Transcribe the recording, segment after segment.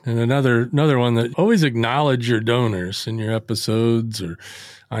And another one that always acknowledge your donors in your episodes or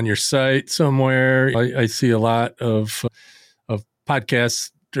on your site somewhere. I see a lot of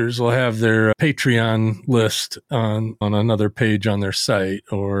podcasters will have their Patreon list on another page on their site,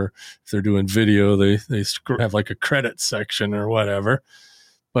 or if they're doing video, they have like a credit section or whatever.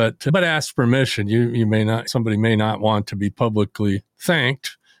 But ask permission. Somebody may not want to be publicly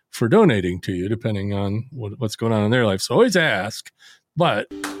thanked for donating to you, depending on what's going on in their life. So always ask, but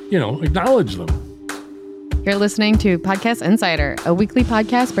acknowledge them. You're listening to Podcast Insider, a weekly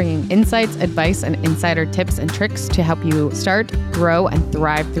podcast bringing insights, advice, and insider tips and tricks to help you start, grow, and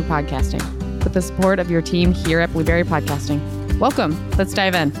thrive through podcasting. With the support of your team here at Blueberry Podcasting. Welcome. Let's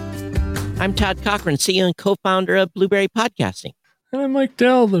dive in. I'm Todd Cochran, CEO and co-founder of Blueberry Podcasting. And I'm Mike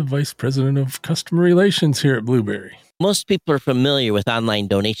Dell, the Vice President of Customer Relations here at Blueberry. Most people are familiar with online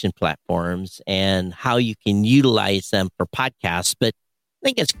donation platforms and how you can utilize them for podcasts, but I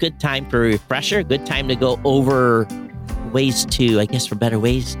think it's a good time for a refresher, a good time to go over ways to, for better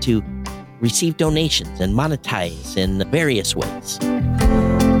ways to receive donations and monetize in various ways.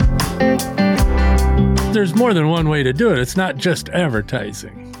 There's more than one way to do it. It's not just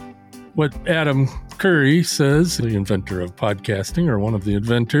advertising. What Adam Curry says, the inventor of podcasting, or one of the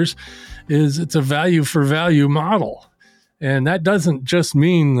inventors, is it's a value for value model. And that doesn't just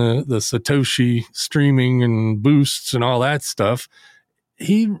mean the Satoshi streaming and boosts and all that stuff.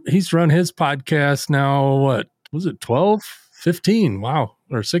 He's run his podcast now, what was it, 12, 15, wow,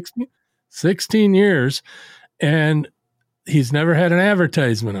 or 16 years. And he's never had an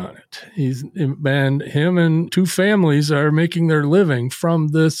advertisement on it. Him and two families are making their living from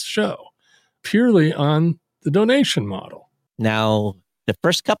this show purely on the donation model. Now, the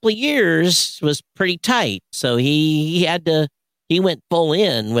first couple of years was pretty tight. So he went full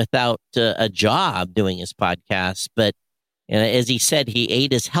in without a job doing his podcast. But as he said, he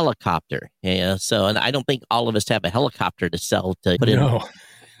ate his helicopter. So, and I don't think all of us have a helicopter to sell to put in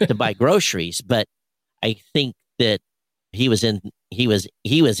to buy groceries. But I think that he was in it. He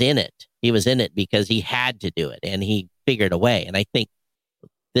was in it because he had to do it, and he figured a way. And I think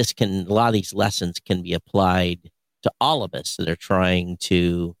a lot of these lessons can be applied to all of us that are trying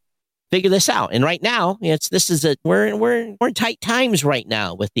to figure this out. And right now, we're in tight times right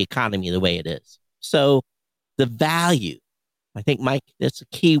now with the economy the way it is. So the value, I think, Mike, that's a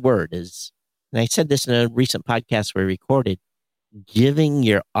key word is, and I said this in a recent podcast we recorded, giving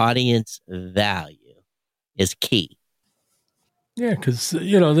your audience value is key. Yeah, because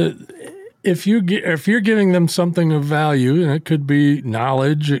if you're giving them something of value, and it could be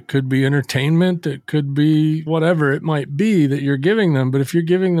knowledge, it could be entertainment, it could be whatever it might be that you're giving them. But if you're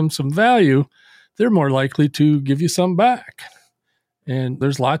giving them some value, they're more likely to give you some back. And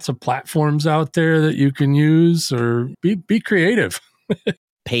there's lots of platforms out there that you can use, or be creative.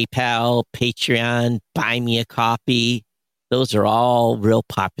 PayPal, Patreon, Buy Me a Coffee. Those are all real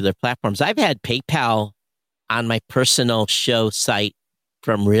popular platforms. I've had PayPal on my personal show site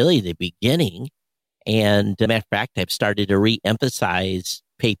from really the beginning. And as a matter of fact, I've started to re-emphasize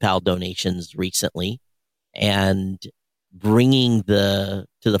PayPal donations recently and bringing to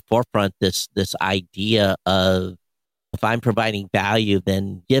the forefront this idea of, if I'm providing value,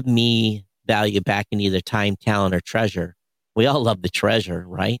 then give me value back in either time, talent, or treasure. We all love the treasure,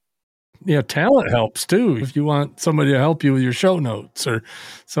 right? Yeah, talent helps too. If you want somebody to help you with your show notes, or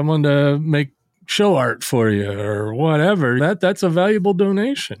someone to make show art for you or whatever, that's a valuable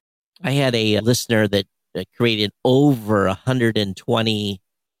donation. I had a listener that created over 120,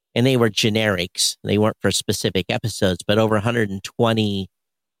 and they were generics. They weren't for specific episodes, but over 120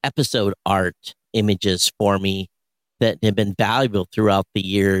 episode art images for me that have been valuable throughout the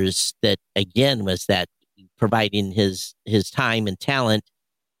years. That again was that providing his time and talent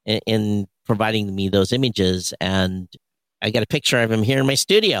in providing me those images. And I got a picture of him here in my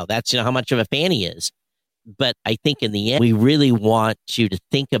studio. That's how much of a fan he is. But I think in the end, we really want you to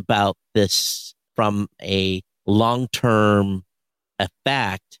think about this from a long-term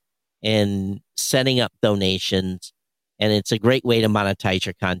effect in setting up donations. And it's a great way to monetize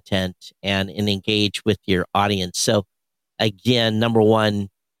your content and engage with your audience. So again, number one,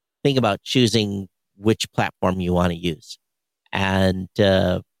 think about choosing which platform you want to use. And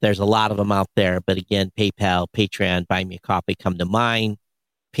there's a lot of them out there. But again, PayPal, Patreon, Buy Me a Coffee come to mind.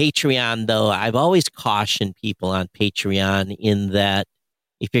 Patreon, though, I've always cautioned people on Patreon in that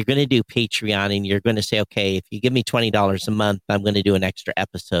if you're going to do Patreon and you're going to say, okay, if you give me $20 a month, I'm going to do an extra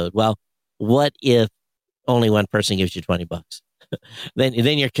episode. Well, what if only one person gives you $20? then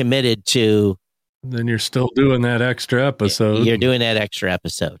you're committed to. Then you're still doing that extra episode. You're doing that extra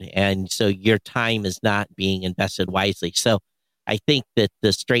episode. And so your time is not being invested wisely. So I think that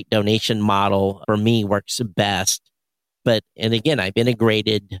the straight donation model for me works best. And again, I've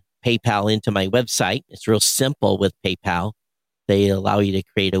integrated PayPal into my website. It's real simple with PayPal. They allow you to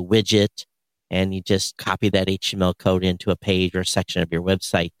create a widget and you just copy that HTML code into a page or a section of your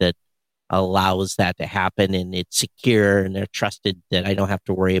website that allows that to happen. And it's secure and they're trusted that I don't have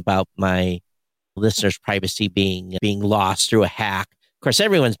to worry about my listeners' privacy being lost through a hack. Of course,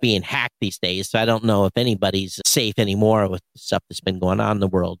 everyone's being hacked these days, so I don't know if anybody's safe anymore with the stuff that's been going on in the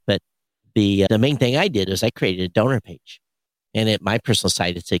world. But the main thing I did is I created a donor page. And at my personal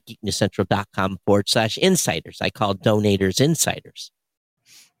site, it's at geeknewscentral.com/insiders. I call donators insiders.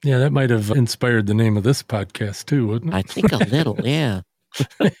 Yeah, that might have inspired the name of this podcast too, wouldn't it? I think a little, yeah.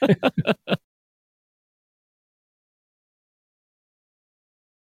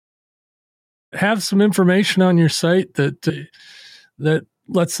 Have some information on your site that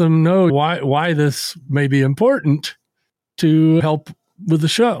lets them know why this may be important to help with the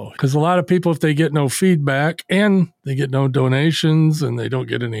show. Because a lot of people, if they get no feedback and they get no donations and they don't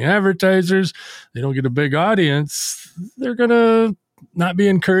get any advertisers, they don't get a big audience, they're going to not be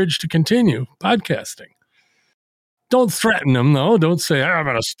encouraged to continue podcasting. Don't threaten them, though. Don't say, I'm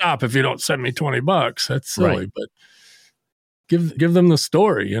going to stop if you don't send me $20. That's silly, right. But give them the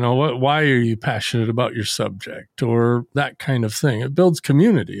story. Why are you passionate about your subject or that kind of thing? It builds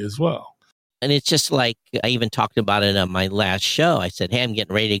community as well. And it's just like I even talked about it on my last show. I said, hey, I'm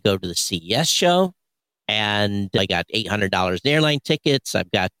getting ready to go to the CES show. And I got $800 in airline tickets.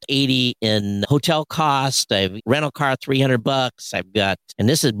 I've got $80 in hotel cost. I've rental car, $300. I've got, and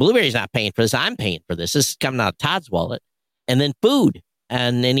this is Blueberry's not paying for this. I'm paying for this. This is coming out of Todd's wallet. And then food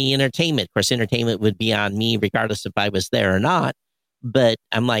and any entertainment. Of course, entertainment would be on me regardless if I was there or not. But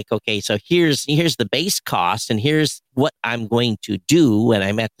I'm like, okay, so here's the base cost and here's what I'm going to do when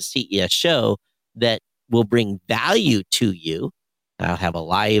I'm at the CES show that will bring value to you. I'll have a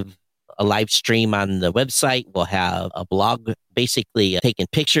live stream on the website. We'll have a blog basically taking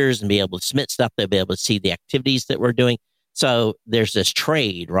pictures and be able to submit stuff. They'll be able to see the activities that we're doing. So there's this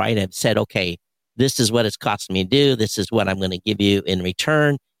trade, right? I've said, okay, this is what it's costing me to do. This is what I'm going to give you in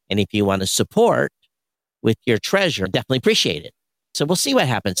return. And if you want to support with your treasure, definitely appreciate it. So we'll see what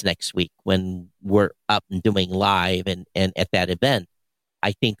happens next week when we're up and doing live and at that event.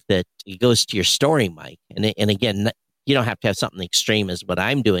 I think that it goes to your story, Mike. And again, you don't have to have something extreme as what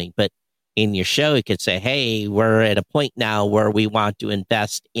I'm doing, but in your show, you could say, hey, we're at a point now where we want to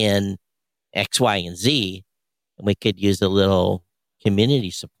invest in X, Y, and Z. And we could use a little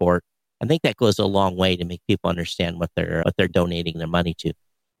community support. I think that goes a long way to make people understand what they're donating their money to.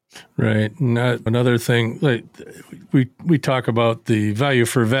 Right. And another thing, like we talk about the value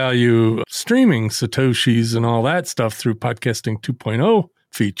for value streaming Satoshis and all that stuff through Podcasting 2.0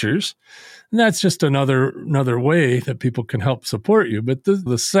 features. And that's just another way that people can help support you. But the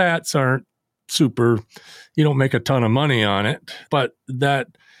sats aren't super, you don't make a ton of money on it, but that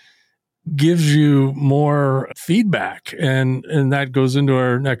gives you more feedback. And that goes into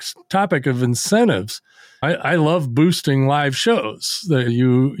our next topic of incentives. I love boosting live shows.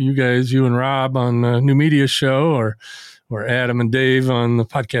 You guys, you and Rob on the New Media Show or Adam and Dave on the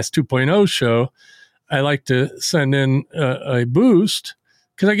Podcast 2.0 show. I like to send in a boost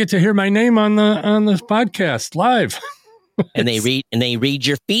because I get to hear my name on the podcast live. and they read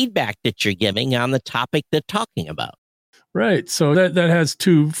your feedback that you're giving on the topic they're talking about. Right. So that has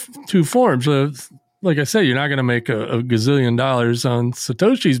two forms. Like I said, you're not going to make a gazillion dollars on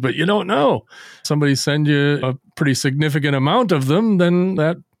Satoshis, but you don't know. Somebody send you a pretty significant amount of them, then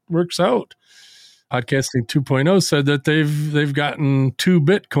that works out. Podcasting 2.0 said that they've gotten 2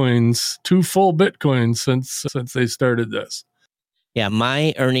 full Bitcoins since they started this. Yeah,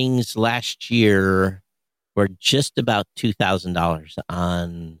 my earnings last year were just about $2,000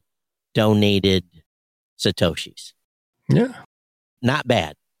 on donated Satoshis. Yeah. Not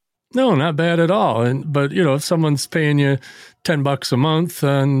bad. No, not bad at all. But if someone's paying you $10 a month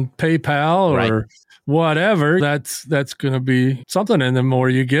on PayPal or whatever, that's going to be something. And the more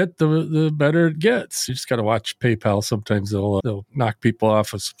you get, the better it gets. You just got to watch PayPal. Sometimes they'll knock people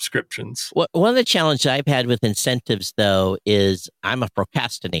off of subscriptions. Well, one of the challenges I've had with incentives, though, is I'm a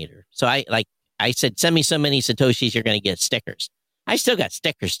procrastinator. So I said, send me so many Satoshis, you're going to get stickers. I still got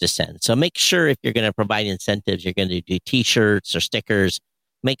stickers to send. So make sure if you're going to provide incentives, you're going to do T-shirts or stickers.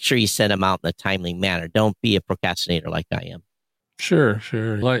 Make sure you send them out in a timely manner. Don't be a procrastinator like I am. Sure.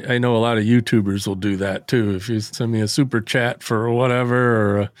 I know a lot of YouTubers will do that too. If you send me a super chat for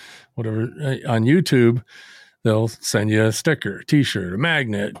whatever or whatever on YouTube, they'll send you a sticker, a T-shirt, a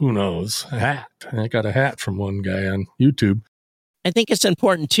magnet, who knows, a hat. I got a hat from one guy on YouTube. I think it's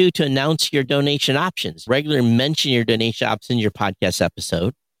important, too, to announce your donation options. Regularly mention your donation options in your podcast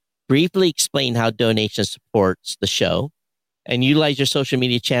episode. Briefly explain how donation supports the show. And utilize your social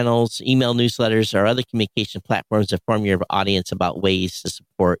media channels, email newsletters, or other communication platforms to inform your audience about ways to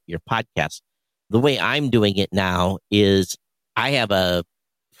support your podcast. The way I'm doing it now is I have a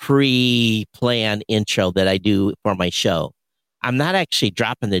pre-planned intro that I do for my show. I'm not actually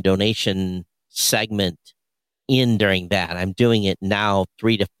dropping the donation segment in during that. I'm doing it now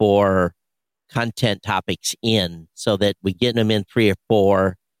 3 to 4 content topics in so that we get them in 3 or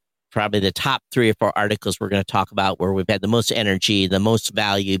 4, probably the top 3 or 4 articles we're going to talk about where we've had the most energy, the most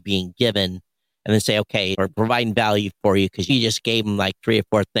value being given, and then say, okay, we're providing value for you because you just gave them like 3 or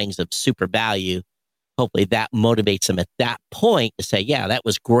 4 things of super value. Hopefully that motivates them at that point to say, yeah, that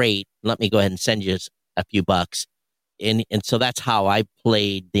was great. Let me go ahead and send you a few bucks. And so that's how I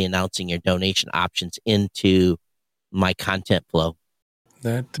played the announcing your donation options into my content flow.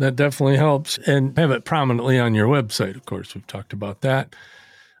 That definitely helps. And have it prominently on your website. Of course, we've talked about that.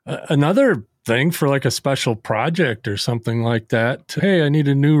 Another thing for like a special project or something like that. Hey, I need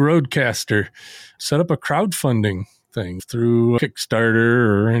a new roadcaster. Set up a crowdfunding thing through Kickstarter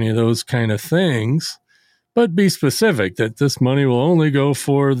or any of those kind of things. But be specific that this money will only go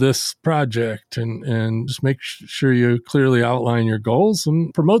for this project and just make sure you clearly outline your goals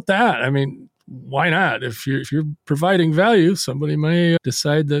and promote that. I mean, why not? If you're providing value, somebody may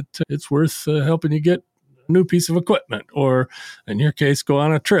decide that it's worth helping you get a new piece of equipment, or in your case, go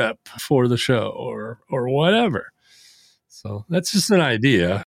on a trip for the show or whatever. So that's just an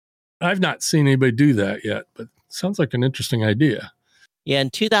idea. I've not seen anybody do that yet, but it sounds like an interesting idea. Yeah, in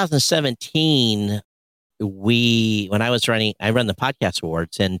 2017, when I run the Podcast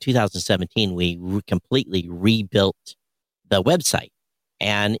Awards. In 2017, we completely rebuilt the website,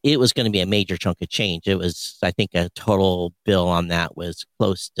 and it was going to be a major chunk of change. It was, I think, a total bill on that was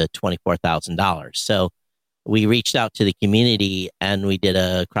close to $24,000. So we reached out to the community and we did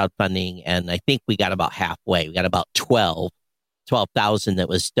a crowdfunding, and I think we got about halfway. We got about 12,000 that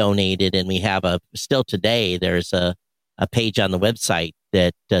was donated, and we have still today, there's a page on the website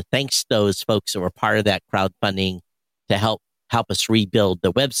that thanks those folks that were part of that crowdfunding to help us rebuild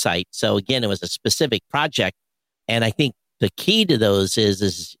the website. So again, it was a specific project. And I think the key to those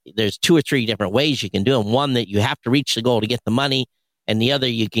is there's 2 or 3 different ways you can do them. One, that you have to reach the goal to get the money. And the other,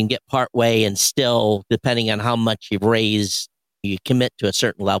 you can get part way and still, depending on how much you've raised, you commit to a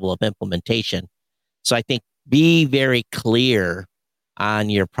certain level of implementation. So I think be very clear on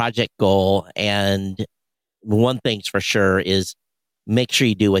your project goal. And one thing's for sure is make sure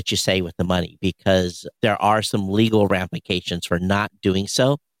you do what you say with the money, because there are some legal ramifications for not doing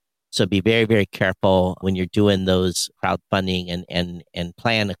so. So be very, very careful when you're doing those crowdfunding and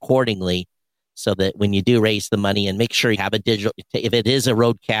plan accordingly so that when you do raise the money, and make sure you have a digital, if it is a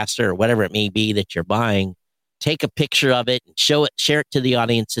Rodecaster or whatever it may be that you're buying, take a picture of it and share it to the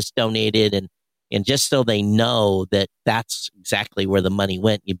audience that's donated, and just so they know that that's exactly where the money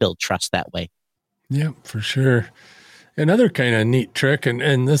went. You build trust that way. Yeah, for sure. Another kind of neat trick,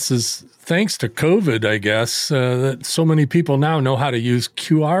 and this is thanks to COVID, I guess, that so many people now know how to use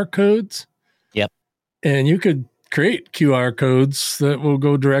QR codes. Yep. And you could create QR codes that will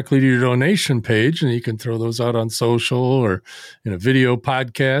go directly to your donation page, and you can throw those out on social or in a video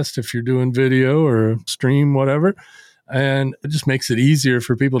podcast if you're doing video or stream, whatever. And it just makes it easier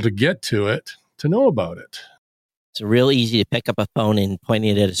for people to get to it, to know about it. It's real easy to pick up a phone and point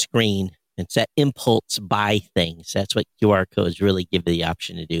it at a screen. It's that impulse buy things. That's what QR codes really give you the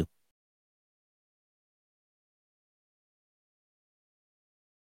option to do.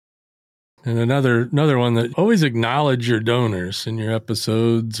 And another one that always acknowledge your donors in your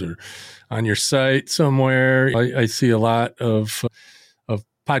episodes or on your site somewhere. I see a lot of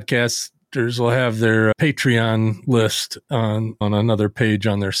podcasters will have their Patreon list on another page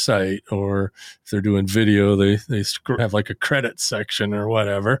on their site, or if they're doing video, they have like a credit section or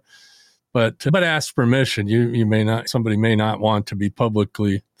whatever. But ask permission. Somebody may not want to be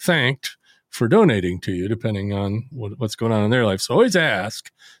publicly thanked for donating to you, depending on what's going on in their life. So always ask,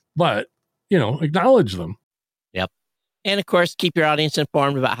 but acknowledge them. Yep. And of course, keep your audience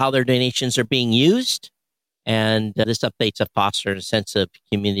informed about how their donations are being used. And this updates have fostered a sense of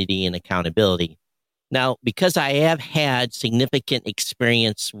community and accountability. Now, because I have had significant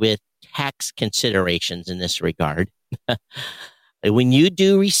experience with tax considerations in this regard, when you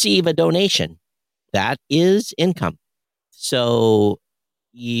do receive a donation, that is income. So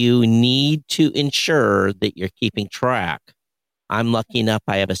you need to ensure that you're keeping track. I'm lucky enough,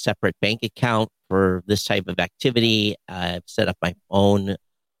 I have a separate bank account for this type of activity. I've set up my own.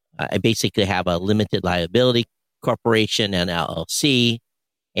 I basically have a limited liability corporation and LLC,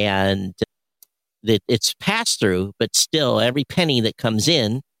 and that it's pass through, but still every penny that comes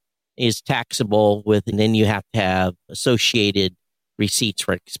in is taxable with, and then you have to have associated receipts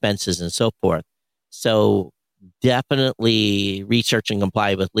for expenses and so forth. So definitely research and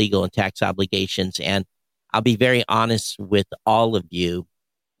comply with legal and tax obligations. And I'll be very honest with all of you.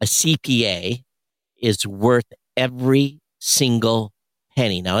 A CPA is worth every single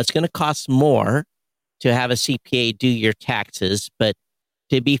penny. Now, it's going to cost more to have a CPA do your taxes, but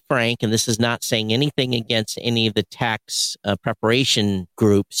to be frank, and this is not saying anything against any of the tax preparation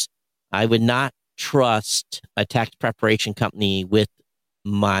groups, I would not trust a tax preparation company with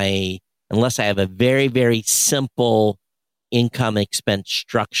unless I have a very, very simple income expense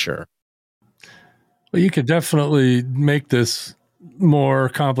structure. Well, you could definitely make this more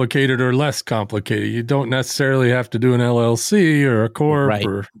complicated or less complicated. You don't necessarily have to do an LLC or a corp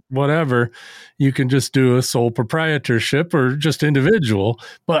or whatever. You can just do a sole proprietorship or just individual,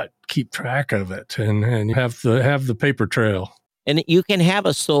 but keep track of it and have the paper trail. And you can have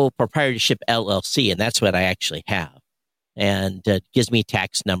a sole proprietorship LLC, and that's what I actually have. And it gives me a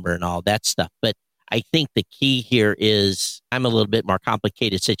tax number and all that stuff. But I think the key here is I'm a little bit more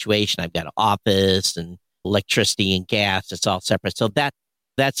complicated situation. I've got an office and electricity and gas. It's all separate. So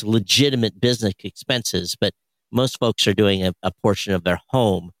that's legitimate business expenses. But most folks are doing a portion of their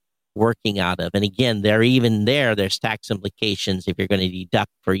home working out of. And again, there's tax implications if you're going to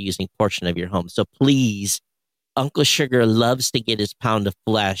deduct for using a portion of your home. So please, Uncle Sugar loves to get his pound of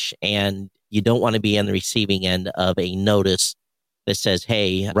flesh, and you don't want to be on the receiving end of a notice that says,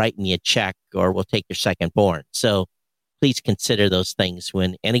 hey, write me a check or we'll take your second born. So please consider those things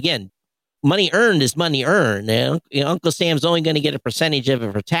and again, money earned is money earned. Uncle Sam's only going to get a percentage of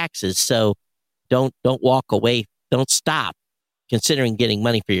it for taxes. So don't walk away. Don't stop considering getting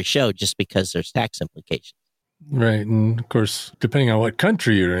money for your show just because there's tax implications. Right. And of course, depending on what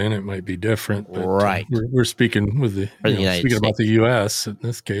country you're in, it might be different. But, right. We're speaking with speaking about the U.S. in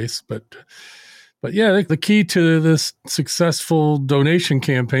this case. But yeah, the key to this successful donation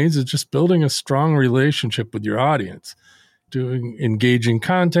campaigns is just building a strong relationship with your audience, doing engaging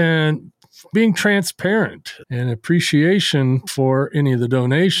content, being transparent, and appreciation for any of the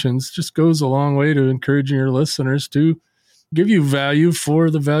donations just goes a long way to encouraging your listeners to give you value for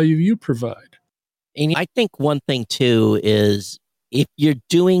the value you provide. And I think one thing too is if you're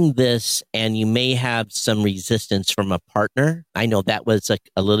doing this and you may have some resistance from a partner, I know that was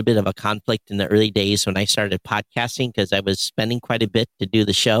a little bit of a conflict in the early days when I started podcasting because I was spending quite a bit to do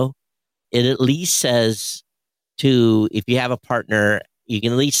the show. It at least says if you have a partner, you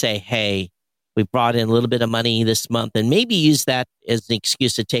can at least say, hey, we brought in a little bit of money this month, and maybe use that as an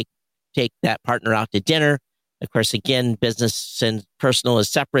excuse to take that partner out to dinner. Of course, again, business and personal is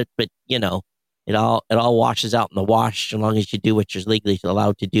separate, but it all washes out in the wash as long as you do what you're legally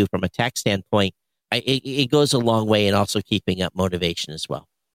allowed to do from a tax standpoint. It goes a long way in also keeping up motivation as well.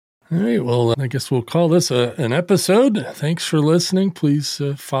 All right. Well, I guess we'll call this an episode. Thanks for listening. Please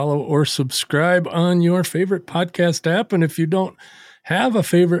follow or subscribe on your favorite podcast app. And if you don't have a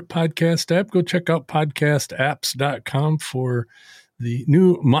favorite podcast app, go check out podcastapps.com for the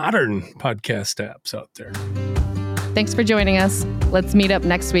new modern podcast apps out there. Thanks for joining us. Let's meet up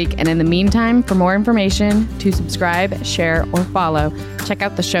next week. And in the meantime, for more information, to subscribe, share, or follow, check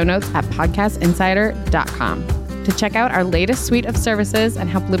out the show notes at podcastinsider.com. To check out our latest suite of services and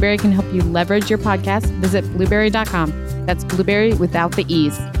how Blubrry can help you leverage your podcast, visit blubrry.com. That's Blubrry without the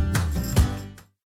E's.